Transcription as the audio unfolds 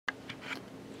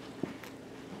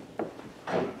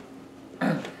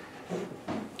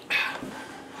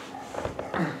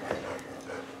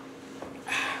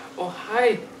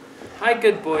Hi,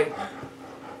 good boy.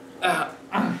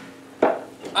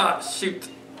 Shoot.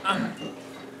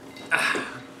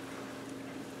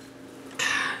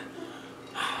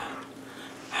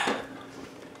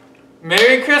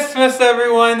 Merry Christmas,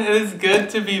 everyone. It is good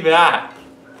to be back.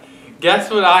 Guess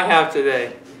what I have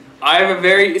today? I have a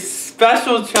very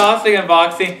special chopstick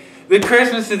unboxing, the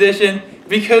Christmas edition,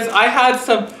 because I had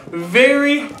some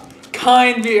very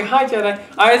kind viewers. Hi, Jedi.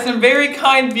 I had some very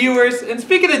kind viewers, and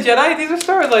speaking of Jedi, these are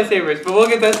Star Wars lightsabers, but we'll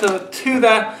get to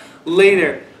that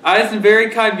later. I had some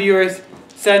very kind viewers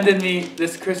sending me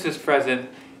this Christmas present.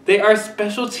 They are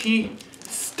specialty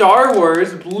Star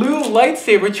Wars blue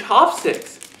lightsaber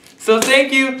chopsticks. So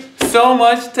thank you so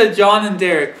much to John and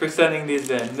Derrick for sending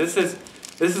these in. This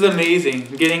is amazing.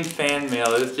 Getting fan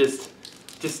mail is just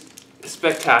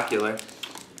spectacular.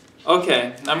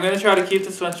 Okay, I'm gonna try to keep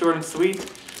this one short and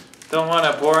sweet. Don't want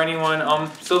to bore anyone.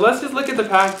 So let's just look at the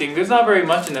packaging. There's not very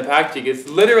much in the packaging. It's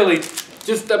literally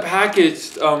just a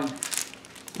packaged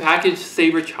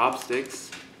saber chopsticks.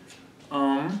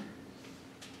 What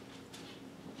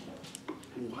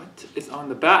is on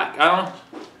the back? I don't.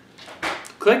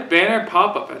 Click banner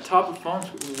pop-up at top of phone.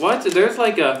 What? There's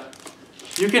like a...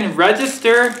 You can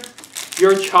register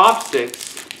your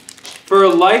chopsticks for a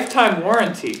lifetime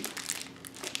warranty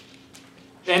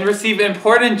and receive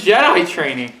important Jedi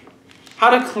training. How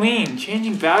to clean,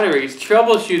 changing batteries,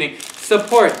 troubleshooting,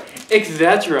 support,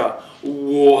 etc.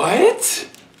 What?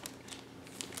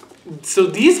 So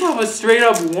these have a straight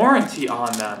up warranty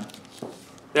on them.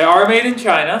 They are made in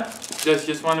China.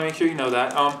 Just want to make sure you know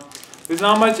that. There's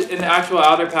not much in the actual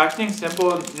outer packaging.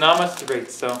 Simple, not much to rate.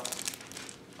 So,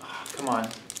 come on.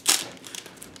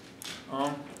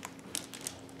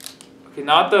 Okay,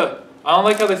 not the. I don't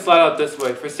like how they slide out this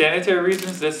way for sanitary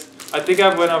reasons. This, I think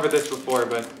I've went over this before,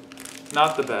 but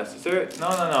not the best. Is there?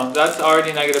 No. That's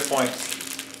already negative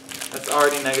points. That's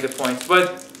already negative points,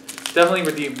 but definitely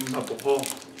redeemable.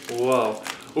 Whoa!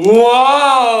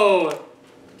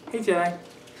 Hey, Jedi.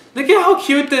 Look at how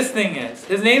cute this thing is.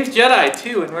 His name's Jedi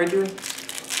too, and we're doing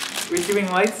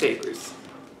lightsabers.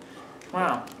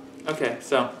 Wow. Okay,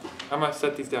 so I'm gonna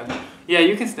set these down. Yeah,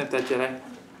 you can snip that, Jedi.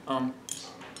 Set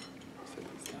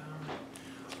these down.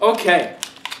 Okay.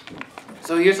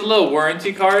 So here's a little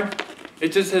warranty card.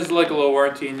 It just has like a little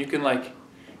warranty, and you can like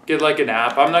get like an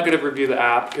app. I'm not gonna review the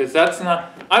app because that's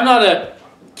not. I'm not a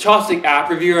chopstick app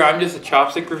reviewer. I'm just a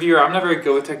chopstick reviewer. I'm not very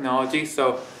good with technology,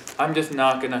 so I'm just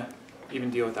not gonna even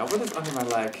deal with that. What is under my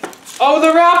leg? Oh,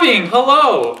 the wrapping!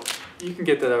 Hello! You can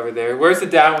get that over there. Where's the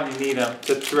dad when you need him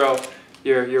to throw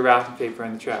your wrapping paper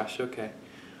in the trash? Okay.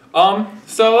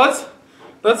 So let's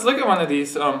look at one of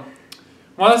these. I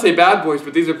want to say bad boys,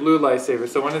 but these are blue lightsabers.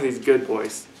 So one of these good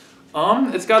boys.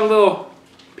 It's got a little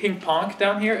pink ponk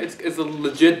down here. It's a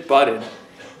legit button.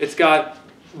 It's got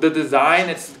the design.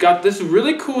 It's got this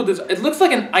really cool design. It looks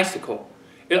like an icicle.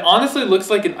 It honestly looks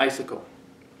like an icicle.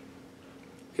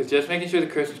 Because just making sure the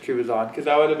Christmas tree was on, because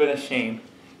that would have been a shame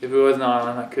if it wasn't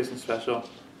on that Christmas special.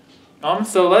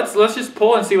 So let's just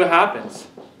pull and see what happens.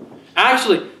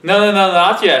 Actually, no,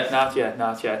 not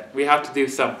yet. We have to do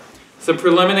some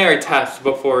preliminary tests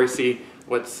before we see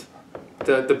what's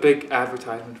the big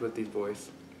advertisement with these boys.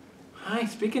 Hi,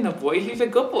 speaking of boys, he's a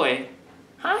good boy.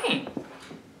 Hi.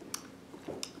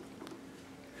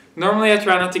 Normally I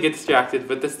try not to get distracted,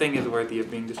 but this thing is worthy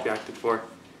of being distracted for.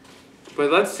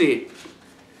 But let's see.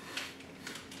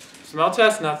 Smell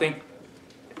test, nothing.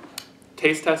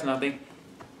 Taste test, nothing.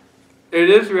 It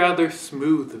is rather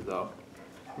smooth, though.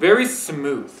 Very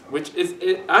smooth, which is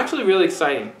actually really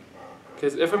exciting.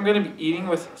 Because if I'm going to be eating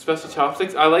with special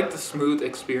chopsticks, I like the smooth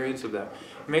experience of them.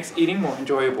 It makes eating more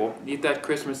enjoyable. Eat that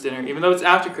Christmas dinner, even though it's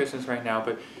after Christmas right now,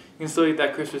 but you can still eat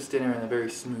that Christmas dinner in a very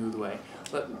smooth way.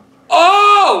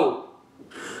 Oh!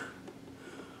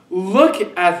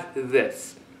 Look at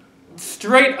this.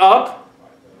 Straight up.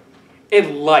 It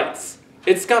lights.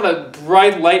 It's got a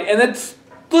bright light, and it's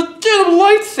legit a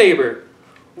lightsaber.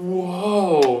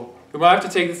 Whoa. We might have to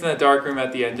take this in a dark room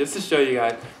at the end just to show you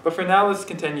guys. But for now, let's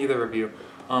continue the review.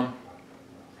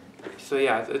 So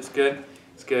yeah, it's good.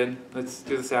 It's good. Let's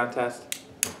do the sound test.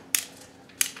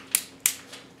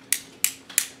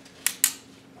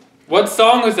 What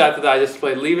song was that I just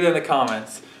played? Leave it in the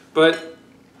comments. But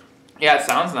yeah, it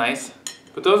sounds nice.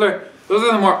 But those are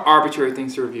the more arbitrary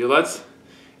things to review.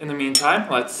 In the meantime,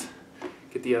 let's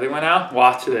get the other one out.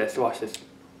 Watch this.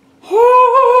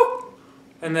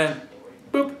 And then,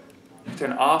 boop.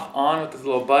 Turn off, on with this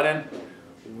little button.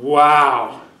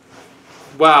 Wow.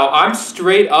 I'm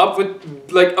straight up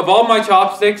with, like, of all my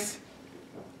chopsticks,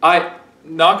 not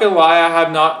gonna lie, I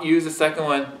have not used a second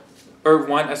one, or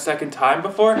one a second time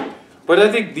before. But I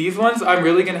think these ones I'm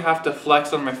really gonna have to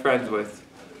flex on my friends with.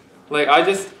 Like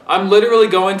I'm literally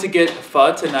going to get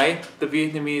pho tonight, the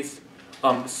Vietnamese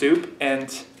soup,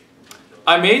 and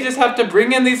I may just have to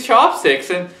bring in these chopsticks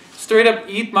and straight up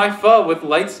eat my pho with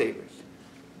lightsabers.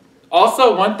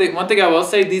 Also, one thing I will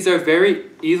say, these are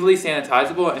very easily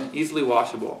sanitizable and easily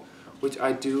washable, which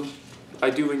I do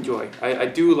enjoy. I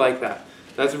do like that.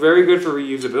 That's very good for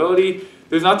reusability.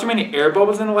 There's not too many air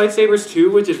bubbles in the lightsabers too,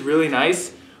 which is really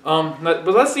nice. But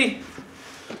let's see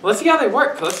how they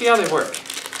work. Let's see how they work.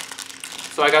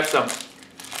 So I got some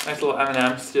nice little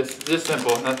M&Ms, just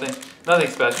simple, nothing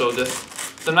special, just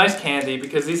some nice candy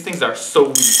because these things are so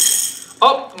weak.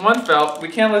 Oh, one fell. We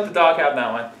can't let the dog have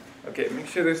that one. Okay, make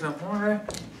sure there's no more.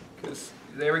 Cause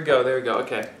there we go.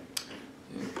 Okay.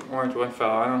 Orange one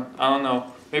fell. I don't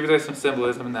know. Maybe there's some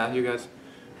symbolism in that, you guys.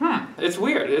 It's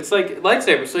weird. It's like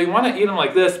lightsabers. So you want to eat them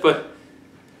like this, but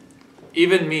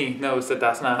even me knows that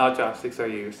that's not how chopsticks are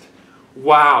used.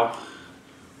 Wow.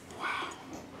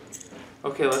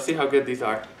 Okay, let's see how good these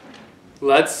are.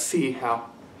 Let's see how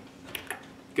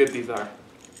good these are.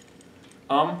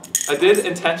 I did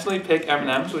intentionally pick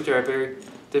M&Ms, which are a very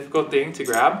difficult thing to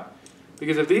grab.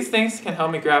 Because if these things can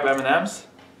help me grab M&Ms,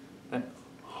 then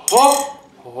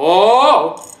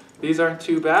these aren't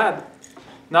too bad.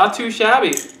 Not too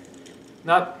shabby.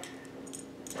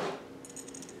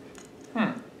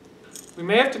 We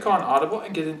may have to call an audible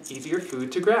and get an easier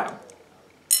food to grab.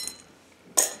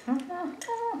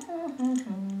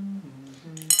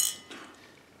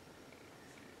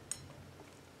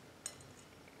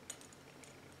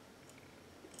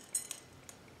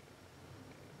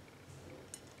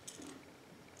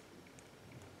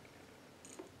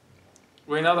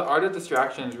 We know the art of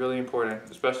distraction is really important,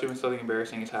 especially when something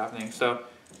embarrassing is happening. So, have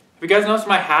you guys noticed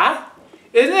my hat?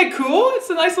 Isn't it cool? It's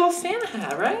a nice little Santa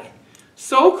hat, right?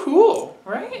 So cool,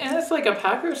 right? And it's like a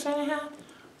Packer Santa hat.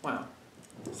 Wow.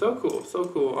 So cool, so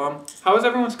cool. How was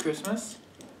everyone's Christmas?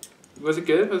 Was it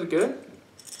good? Was it good?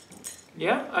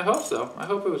 Yeah, I hope so. I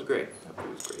hope it was great.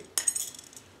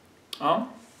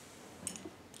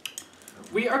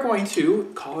 We are going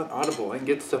to call an audible and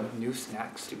get some new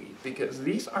snacks to eat because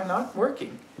these are not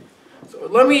working. So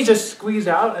let me just squeeze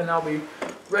out and I'll be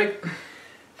right.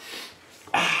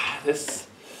 This.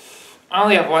 I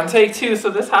only have one take too, so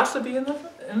this has to be in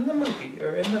the movie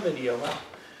or in the video. Wow.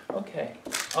 Okay.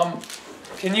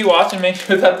 Can you watch and make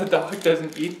sure that the dog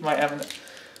doesn't eat my M&M?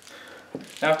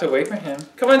 I have to wait for him.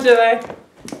 Come on, Jedi.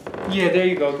 Yeah, there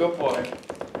you go. Good boy.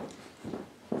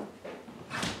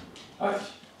 Hush.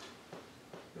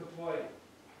 Good boy.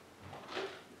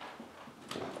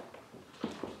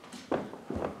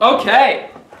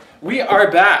 Okay, we are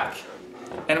back,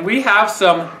 and we have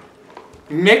some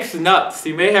mixed nuts.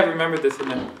 You may have remembered this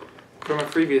from a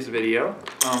previous video.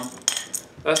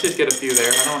 Let's just get a few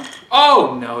there.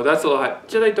 Oh no, that's a lot.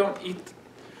 Jedi, don't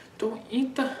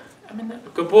eat the.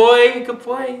 Good boy, good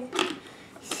boy.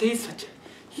 He's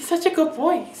such a good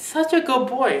boy. He's such a good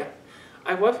boy.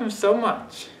 I love him so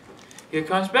much. Here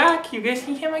comes back. You guys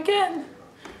see him again.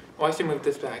 Oh, I should move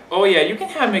this back. Oh yeah, you can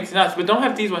have mixed nuts, but don't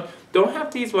have these ones. Don't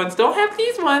have these ones. Don't have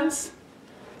these ones.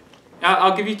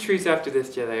 I'll give you treats after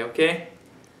this, Jedi. Okay?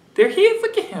 There he is.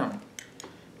 Look at him.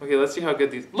 Okay, let's see how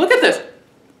good these. Look at this.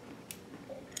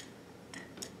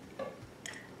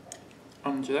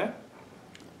 Jedi.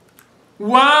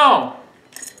 Wow.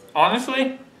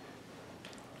 Honestly,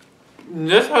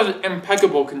 this has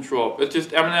impeccable control. It's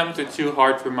just M&Ms are too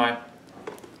hard for my.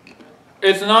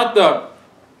 It's not the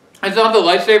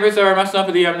lightsabers that are messing up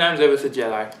with the M&Ms. It was the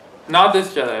Jedi. Not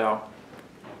this Jedi though.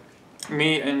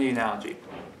 Me and the analogy.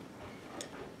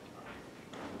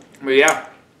 But yeah,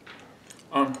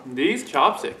 these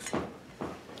chopsticks,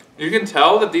 you can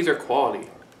tell that these are quality.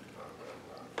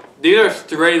 These are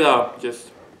straight up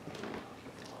just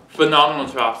phenomenal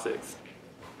chopsticks.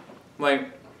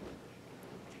 Like,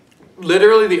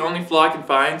 literally the only flaw I can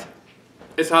find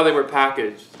is how they were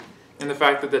packaged and the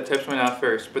fact that the tips went out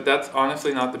first. But that's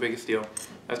honestly not the biggest deal.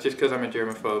 That's just because I'm a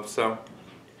germaphobe. So,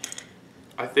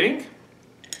 I think,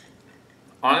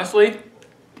 honestly,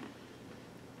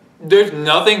 there's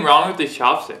nothing wrong with these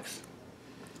chopsticks.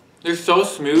 They're so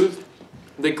smooth.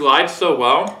 They glide so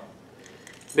well.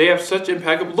 They have such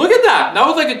impeccable. Look at that! That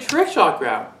was like a trick shot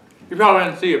grab. You probably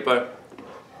didn't see it, but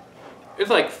it's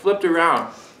like flipped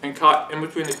around and caught in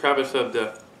between the crevice of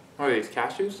the. What are these,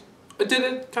 cashews? It did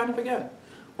it kind of again.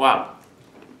 Wow.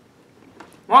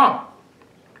 Wow.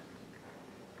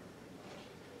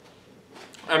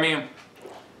 I mean,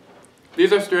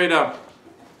 these are straight up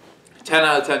 10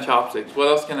 out of 10 chopsticks. What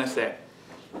else can I say?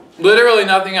 Literally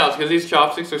nothing else, because these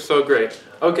chopsticks are so great.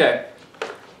 Okay.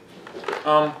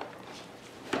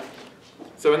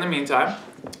 So in the meantime,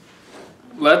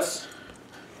 let's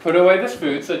put away this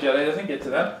food so Jelly doesn't get to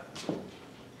them.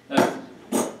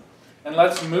 And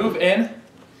let's move in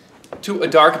to a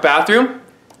dark bathroom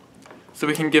so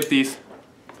we can give these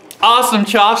awesome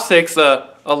chopsticks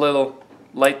a little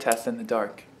light test in the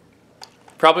dark.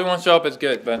 Probably won't show up as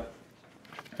good, but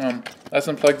let's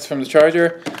unplug this from the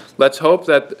charger. Let's hope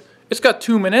that it's got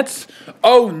 2 minutes.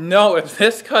 Oh no, if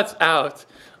this cuts out,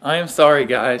 I am sorry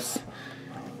guys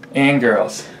and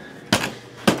girls.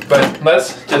 But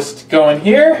let's just go in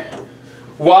here.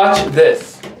 Watch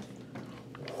this.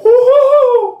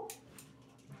 Woo-hoo!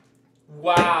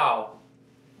 Wow.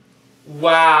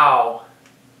 Wow.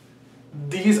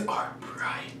 These are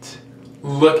bright.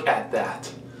 Look at that.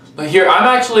 But here, I'm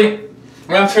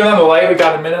gonna turn on the light. We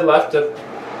got a minute left of,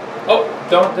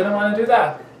 didn't want to do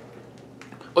that.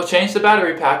 We'll change the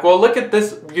battery pack. Well, look at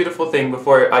this beautiful thing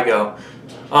before I go.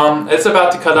 It's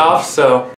about to cut off, so